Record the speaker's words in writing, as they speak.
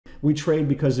we trade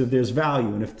because if there's value.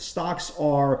 And if the stocks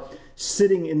are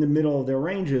sitting in the middle of their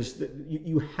ranges,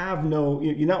 you have no,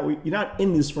 you're not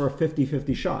in this for a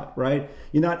 50-50 shot, right?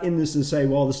 You're not in this to say,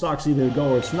 well, the stock's either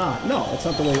go or it's not. No, that's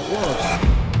not the way it works.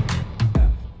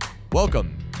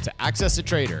 Welcome to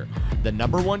AccessATrader, the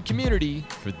 #1 community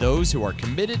for those who are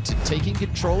committed to taking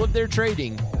control of their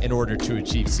trading in order to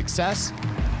achieve success,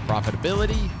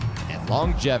 profitability, and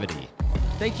longevity.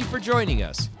 Thank you for joining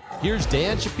us. Here's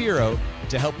Dan Shapiro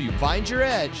to help you find your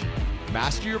edge,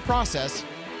 master your process,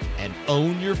 and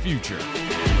own your future.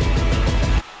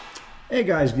 Hey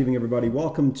guys, good evening everybody.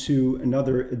 Welcome to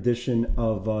another edition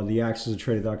of the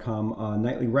AccessATrader.com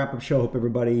nightly wrap-up show. Hope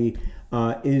everybody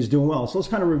is doing well. So let's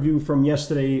kind of review from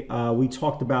yesterday. We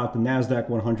talked about the NASDAQ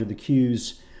 100, the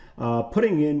Qs,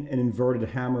 putting in an inverted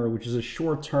hammer, which is a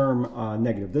short-term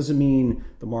negative. Doesn't mean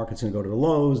the market's going to go to the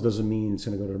lows. Doesn't mean it's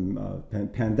going to go to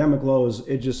pandemic lows.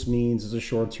 It just means it's a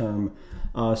short-term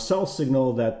sell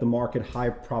signal that the market high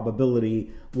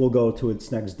probability will go to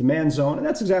its next demand zone. And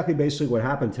that's exactly basically what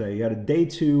happened today. You had a day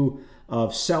two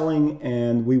of selling,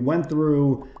 and we went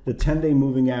through the 10-day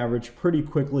moving average pretty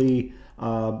quickly.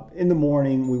 In the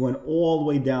morning, we went all the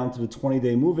way down to the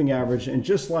 20-day moving average. And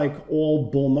just like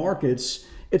all bull markets,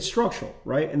 it's structural,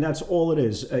 right? And that's all it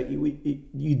is.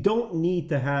 You don't need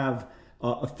to have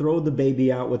a throw the baby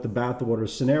out with the bathwater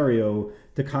scenario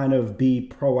to kind of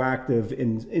be proactive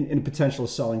in potential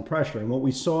selling pressure. And what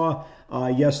we saw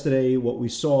yesterday, what we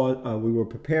saw, we were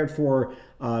prepared for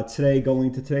today, going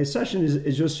into today's session,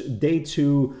 is just day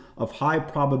two of high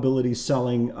probability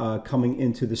selling coming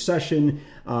into the session.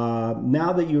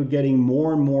 Now that you're getting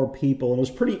more and more people, and it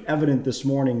was pretty evident this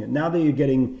morning, now that you're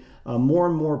getting more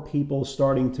and more people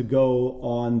starting to go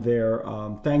on their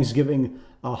Thanksgiving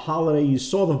holiday. You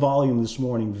saw the volume this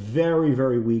morning, very,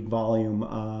 very weak volume.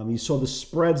 You saw the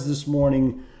spreads this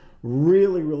morning,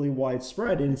 really, really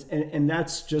widespread. And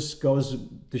that's just goes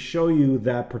to show you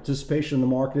that participation in the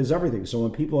market is everything. So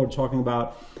when people are talking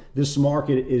about this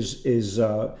market is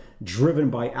driven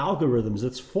by algorithms,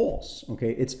 it's false,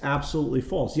 okay? It's absolutely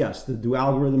false. Yes, do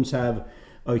algorithms have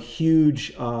a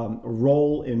huge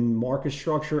role in market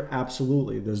structure?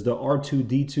 Absolutely. Does the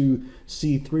R2D2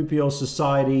 C3PO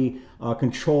society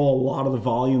control a lot of the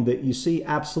volume that you see?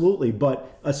 Absolutely.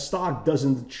 But a stock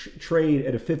doesn't trade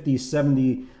at a 50,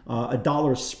 70, a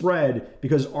dollar spread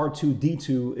because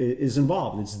R2D2 is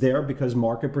involved. It's there because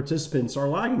market participants are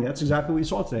lagging. That's exactly what we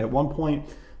saw today. At one point,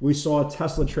 we saw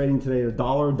Tesla trading today at a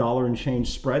dollar and change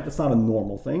spread. That's not a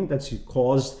normal thing. That's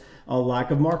caused a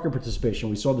lack of market participation.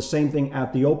 We saw the same thing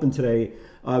at the open today.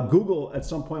 Google at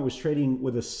some point was trading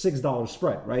with a $6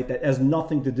 spread, right? That has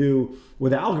nothing to do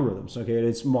with algorithms, okay?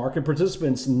 It's market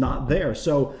participants not there.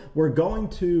 So we're going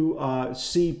to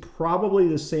see probably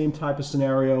the same type of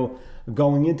scenario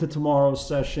going into tomorrow's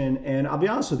session. And I'll be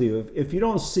honest with you, if you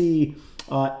don't see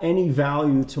any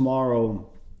value tomorrow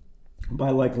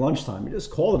by like lunchtime, you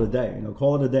just call it a day. You know,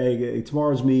 call it a day.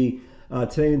 Tomorrow's me.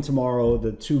 Today and tomorrow,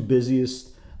 the two busiest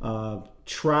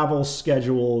travel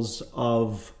schedules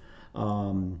of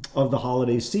the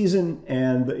holiday season.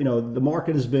 And you know, the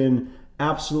market has been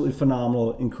absolutely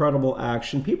phenomenal, incredible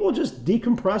action. People are just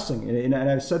decompressing, and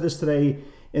I've said this today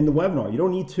in the webinar. You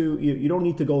don't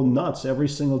need to go nuts every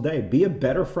single day. Be a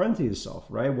better friend to yourself,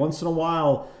 right? Once in a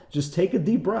while, just take a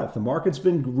deep breath. The market's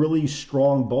been really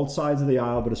strong, both sides of the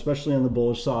aisle, but especially on the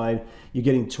bullish side. You're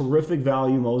getting terrific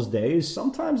value most days.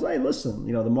 Sometimes, hey, listen,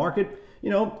 you know, the market, you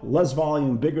know, less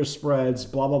volume, bigger spreads,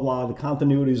 blah, blah, blah. The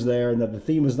continuity is there and that the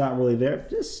theme is not really there.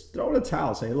 Just throw in a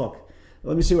towel. Say, look,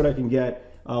 let me see what I can get.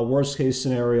 Worst case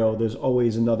scenario, there's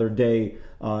always another day,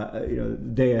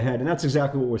 day ahead. And that's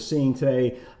exactly what we're seeing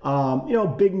today. You know,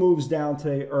 big moves down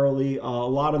today early. A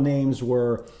lot of names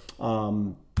were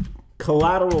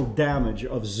collateral damage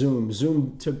of Zoom.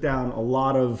 Zoom took down a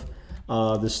lot of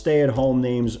the stay-at-home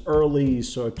names early. You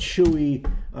saw Chewy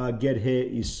get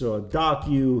hit. You saw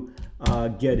Docu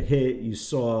get hit. You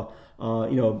saw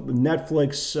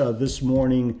Netflix this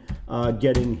morning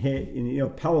getting hit, and, you know,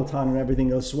 Peloton and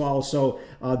everything else as well. So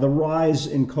the rise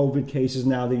in COVID cases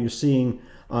now that you're seeing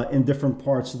in different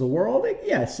parts of the world,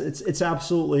 yes, it's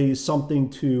absolutely something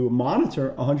to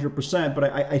monitor 100%. But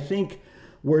I think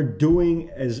we're doing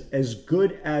as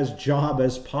good as job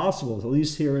as possible, at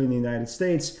least here in the United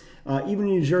States. Even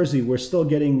in New Jersey, we're still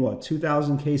getting, what,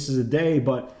 2,000 cases a day.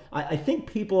 But I think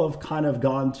people have kind of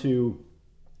gone to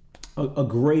a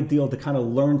great deal to kind of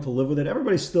learn to live with it.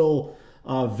 Everybody's still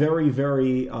very,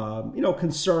 very,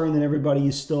 concerned, and everybody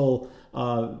is still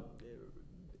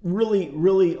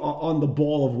really on the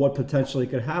ball of what potentially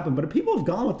could happen. But people have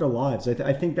gone with their lives.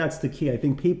 I think that's the key. I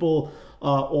think people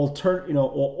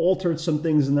altered some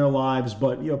things in their lives,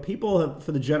 but people have,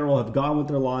 for the general, have gone with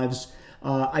their lives.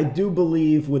 I do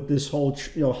believe with this whole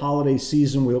holiday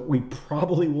season, we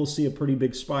probably will see a pretty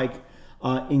big spike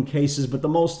in cases. But the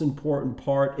most important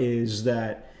part is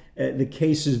that the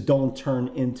cases don't turn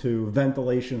into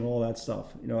ventilation and all that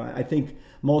stuff. I think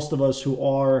most of us who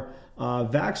are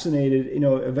vaccinated,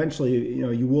 eventually,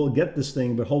 you will get this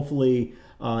thing, but hopefully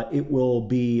it will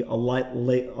be a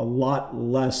lot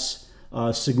less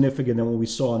significant than what we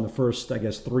saw in the first, I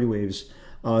guess, 3 waves,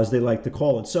 as they like to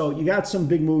call it. So you got some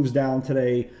big moves down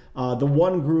today. The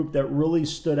one group that really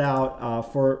stood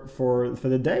out for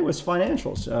the day was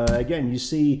financials. Again, you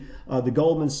see the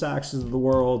Goldman Sachs of the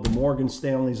world, the Morgan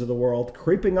Stanleys of the world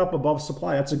creeping up above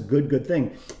supply. That's a good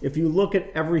thing. If you look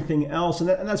at everything else, and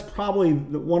that's probably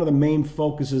one of the main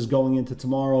focuses going into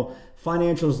tomorrow,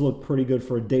 financials look pretty good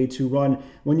for a day 2 run.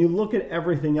 When you look at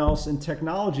everything else in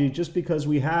technology, just because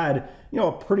we had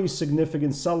a pretty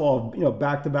significant sell-off,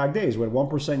 back-to-back days. We had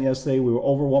 1% yesterday. We were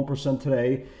over 1%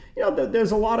 today.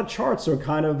 There's a lot of charts that are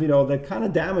kind of, that kind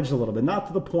of damaged a little bit. Not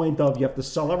to the point of you have to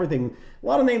sell everything. A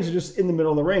lot of names are just in the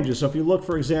middle of the ranges. So if you look,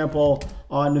 for example,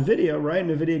 on NVIDIA, right?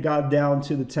 NVIDIA got down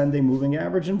to the 10-day moving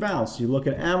average and bounced. You look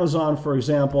at Amazon, for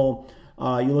example.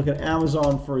 Got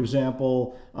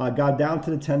down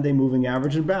to the 10-day moving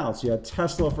average and bounced. You had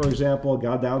Tesla, for example,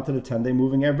 got down to the 10-day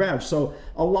moving average. So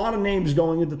a lot of names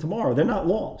going into tomorrow. They're not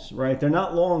longs, right? They're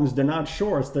not longs. They're not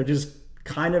shorts. They're just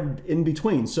kind of in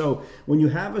between. So when you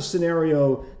have a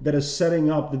scenario that is setting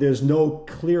up that there's no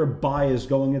clear bias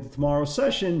going into tomorrow's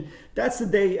session, that's the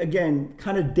day, again,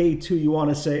 kind of day 2, you want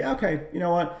to say, okay, you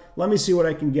know what, let me see what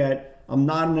I can get. I'm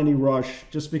not in any rush.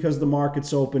 Just because the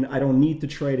market's open, I don't need to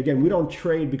trade. Again, we don't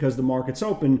trade because the market's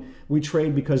open. We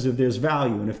trade because if there's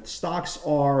value. And if the stocks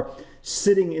are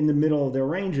sitting in the middle of their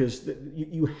ranges,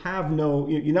 you're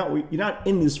not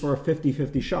in this for a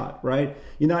 50-50 shot, right?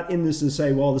 You're not in this to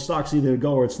say, well, the stock's either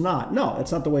go or it's not. No,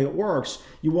 that's not the way it works.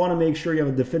 You want to make sure you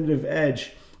have a definitive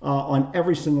edge on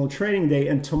every single trading day.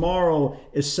 And tomorrow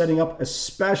is setting up,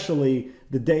 especially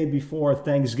the day before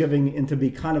Thanksgiving, into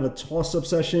be kind of a toss-up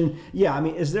session. Yeah, I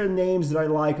mean, is there names that I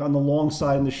like on the long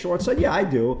side and the short side? Yeah, I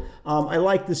do. I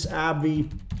like this ABBV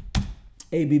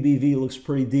looks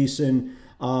pretty decent.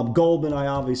 Goldman, I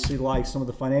obviously like. Some of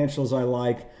the financials I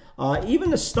like.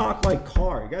 Even the stock like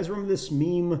car. You guys remember this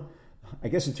meme? I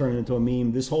guess it turned into a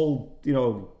meme. This whole,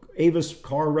 Avis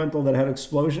car rental that had an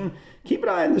explosion. Keep an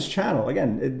eye on this channel.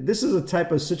 Again, this is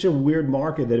such a weird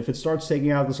market that if it starts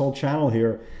taking out this whole channel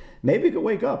here, maybe it could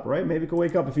wake up, right? Maybe it could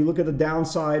wake up. If you look at the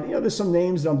downside, there's some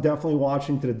names that I'm definitely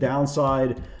watching to the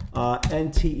downside.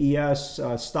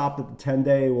 NTES stopped at the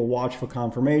 10-day. We'll watch for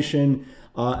confirmation.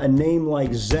 A name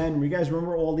like Zen. You guys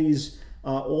remember all these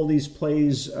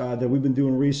plays that we've been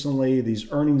doing recently, these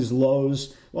earnings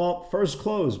lows? Well, first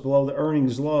close below the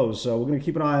earnings lows. So we're going to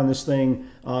keep an eye on this thing.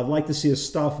 I'd like to see a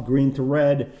stuff green to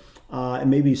red. And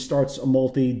maybe starts a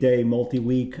multi-day,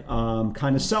 multi-week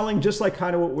kind of selling, just like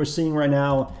kind of what we're seeing right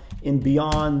now in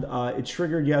Beyond. It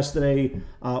triggered yesterday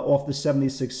off the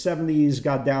 76.70s,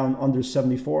 got down under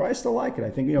 74. I still like it. I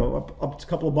think, up a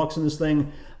couple of bucks in this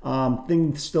thing.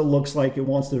 Thing still looks like it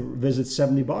wants to visit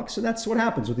 70 bucks. And that's what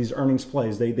happens with these earnings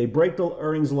plays. They break the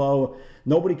earnings low.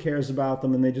 Nobody cares about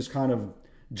them, and they just kind of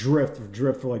drift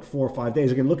for like 4 or 5 days.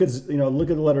 Again, look at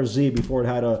the letter Z before it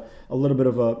had a little bit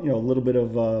of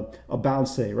a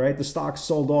bounce day, right? The stock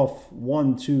sold off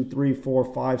 1, 2, 3,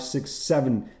 4, 5, 6,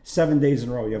 7 days in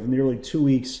a row. You have nearly 2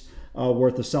 weeks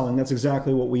worth of selling. That's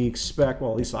exactly what we expect.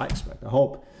 Well, at least I expect. I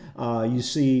hope you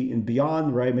see in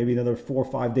Beyond, right? Maybe another 4 or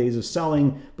 5 days of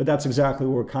selling, but that's exactly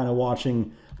what we're kind of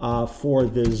watching for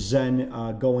the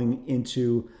Zen going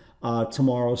into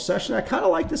tomorrow's session. I kind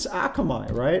of like this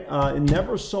Akamai, right? It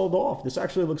never sold off. This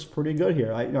actually looks pretty good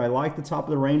here. I like the top of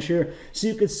the range here. So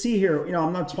you could see here,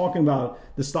 I'm not talking about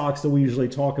the stocks that we usually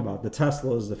talk about, the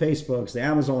Teslas, the Facebooks, the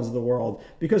Amazons of the world,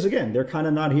 because again, they're kind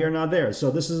of not here, not there.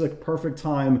 So this is a perfect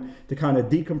time to kind of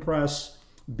decompress,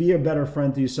 be a better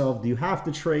friend to yourself. Do you have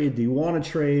to trade? Do you want to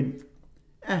trade?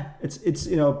 It's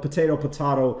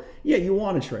potato. Yeah, you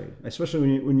want to trade,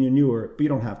 especially when you're newer, but you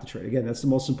don't have to trade. Again, that's the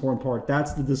most important part.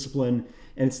 That's the discipline,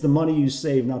 and it's the money you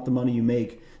save, not the money you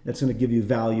make, that's going to give you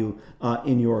value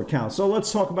in your account. So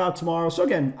let's talk about tomorrow. So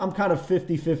again, I'm kind of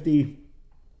 50-50.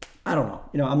 I don't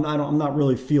know. I'm not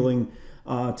really feeling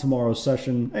tomorrow's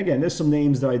session. Again, there's some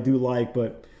names that I do like,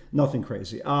 but nothing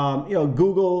crazy.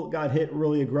 Google got hit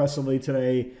really aggressively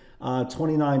today.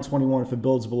 29.21 if it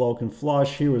builds below can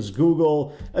flush. Here is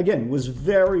Google. Again, was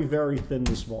very, very thin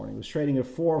this morning. It was trading at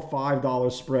 $4 or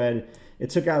 $5 spread. It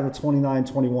took out the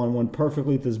 29.21, went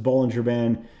perfectly to this Bollinger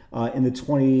Band in the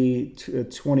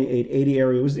 28.80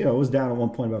 area. It was, it was down at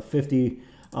one point about 50.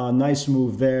 Nice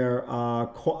move there.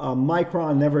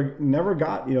 Micron never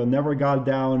got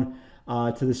down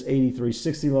to this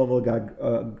 83.60 level. It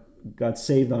got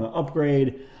saved on an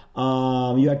upgrade.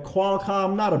 You had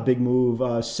Qualcomm, not a big move.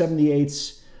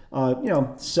 78s.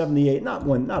 78,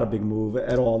 not a big move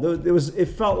at all. It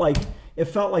felt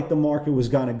like the market was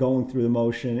kind of going through the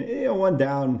motion. It went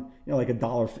down, like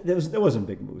 $1. There wasn't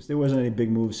big moves. There wasn't any big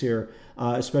moves here,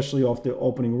 especially off the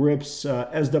opening rips.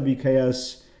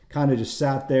 SWKS kind of just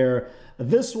sat there.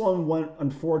 This one went,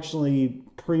 unfortunately,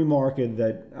 pre-market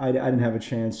that I didn't have a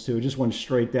chance to. It just went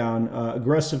straight down.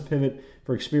 Aggressive pivot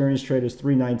for experienced traders,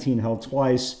 319 held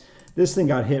twice. This thing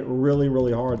got hit really,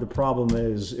 really hard. The problem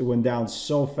is it went down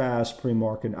so fast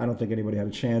pre-market. I don't think anybody had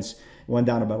a chance. It went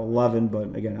down about 11,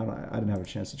 but again, I didn't have a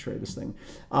chance to trade this thing.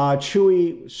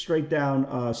 Chewy, straight down,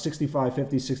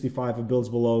 65.50, 65. It builds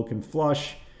below, can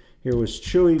flush. Here was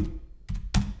Chewy.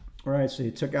 All right, so he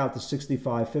took out the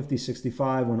 65.50,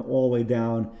 65, went all the way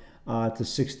down to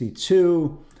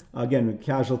 62. Again,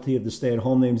 casualty of the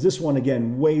stay-at-home names. This one,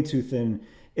 again, way too thin.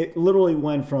 It literally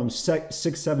went from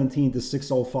 617 to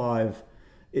 605.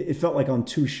 It felt like on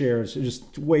 2 shares. It was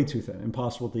just way too thin.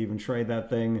 Impossible to even trade that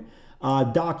thing.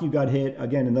 Docu got hit.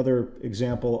 Again, another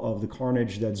example of the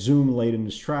carnage that Zoom laid in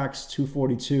his tracks.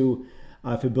 242.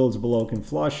 If it builds below, can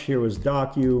flush. Here was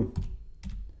Docu.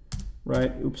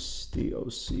 Right. Oops.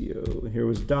 DOCO. Here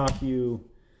was Docu.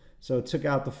 So it took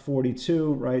out the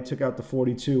 42. Right. Took out the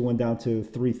 42. Went down to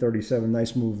 337.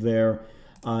 Nice move there.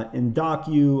 In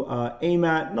Docu,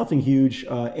 AMAT, nothing huge.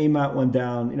 AMAT went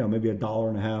down, maybe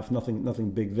 $1.50.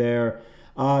 Nothing big there.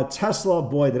 Tesla,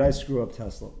 boy, did I screw up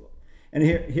Tesla. And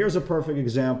here's a perfect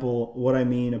example what I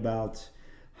mean about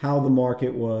how the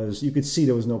market was. You could see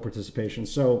there was no participation.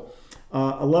 So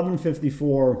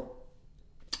 1154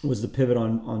 was the pivot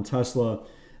on Tesla.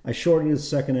 I shorted his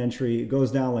second entry. It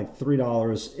goes down like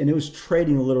 $3, and it was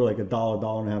trading literally like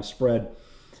 $1.50 spread.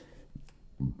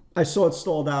 I saw it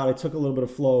stalled out. I took a little bit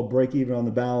of flow, break even on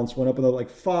the balance, went up another like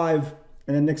 5,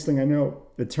 and then next thing I know,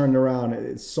 it turned around.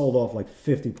 It sold off like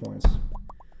 50 points.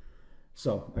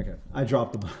 So, okay, I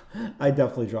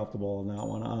definitely dropped the ball on that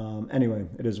one. Anyway,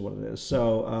 it is what it is.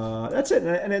 So that's it.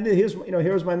 And then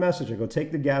here's my message. I go,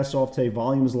 take the gas off, take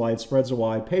volumes light, spreads are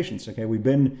wide, patience. Okay, we've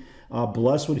been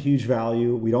blessed with huge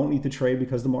value. We don't need to trade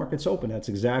because the market's open. That's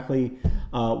exactly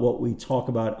what we talk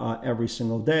about every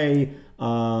single day.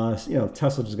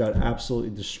 Tesla just got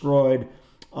absolutely destroyed.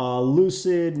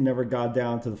 Lucid never got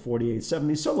down to the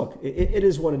 48.70. So look, it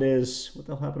is what it is. What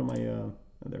the hell happened to my?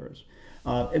 There it is.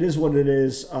 It is what it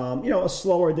is. A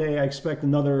slower day. I expect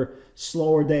another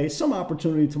slower day. Some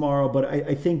opportunity tomorrow, but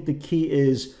I think the key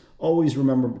is always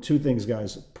remember 2 things,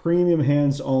 guys. Premium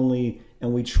hands only,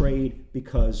 and we trade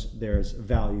because there's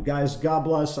value. Guys, God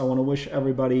bless. I want to wish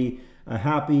everybody a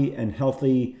happy and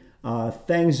healthy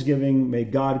Thanksgiving. May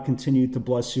God continue to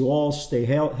bless you all. Stay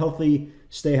healthy,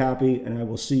 stay happy, and I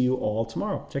will see you all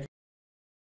tomorrow. Take care.